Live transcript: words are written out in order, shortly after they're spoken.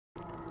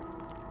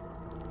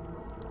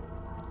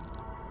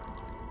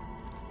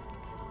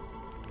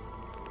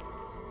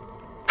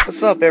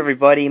What's up,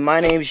 everybody? My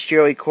name is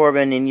Joey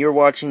Corbin, and you're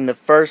watching the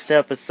first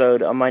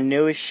episode of my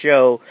newest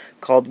show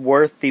called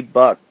Worth the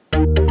Buck.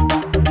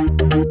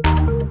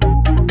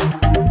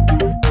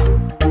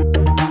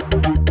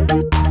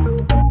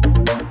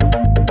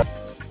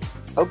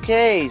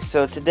 Okay,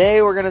 so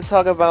today we're going to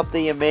talk about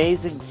the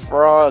Amazing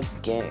Frog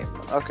game.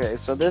 Okay,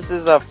 so this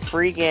is a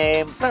free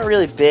game. It's not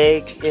really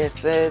big.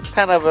 It's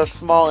kind of a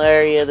small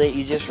area that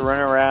you just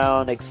run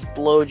around,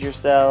 explode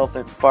yourself,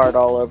 and fart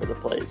all over the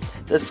place.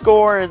 The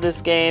score in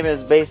this game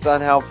is based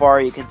on how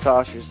far you can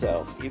toss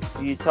yourself. If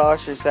you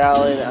toss your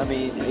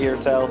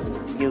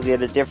yourself, you'll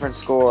get a different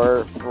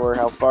score for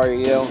how far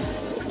you go.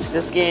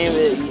 This game,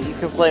 you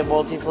can play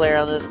multiplayer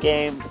on this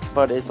game,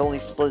 but it's only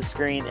split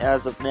screen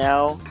as of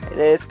now.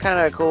 It's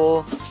kind of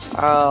cool,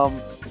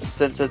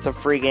 since it's a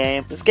free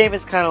game. This game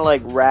is kind of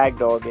like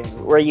ragdoll game,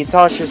 where you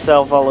toss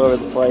yourself all over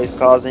the place,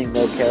 causing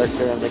no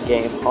character in the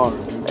game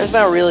harm. There's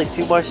not really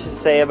too much to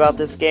say about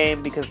this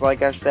game, because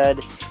like I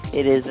said,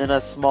 it is in a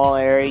small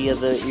area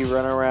that you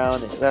run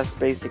around. That's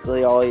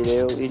basically all you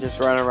do. You just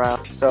run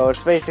around. So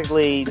it's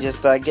basically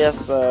just, I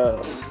guess,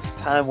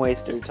 time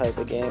waster type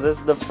of game. This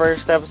is the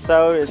first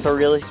episode. It's a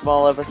really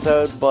small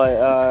episode,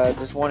 but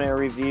just want to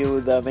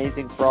review the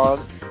Amazing Frog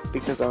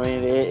because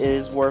it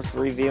is worth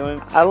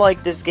reviewing. I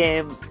like this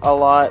game a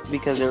lot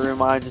because it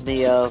reminds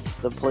me of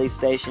the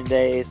PlayStation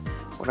days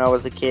when I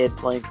was a kid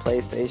playing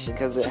PlayStation,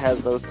 because it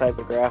has those type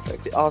of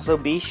graphics. Also,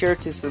 be sure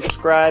to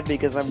subscribe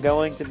because I'm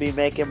going to be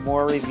making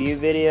more review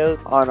videos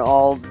on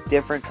all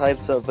different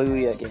types of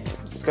OUYA games.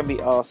 It's gonna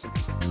be awesome.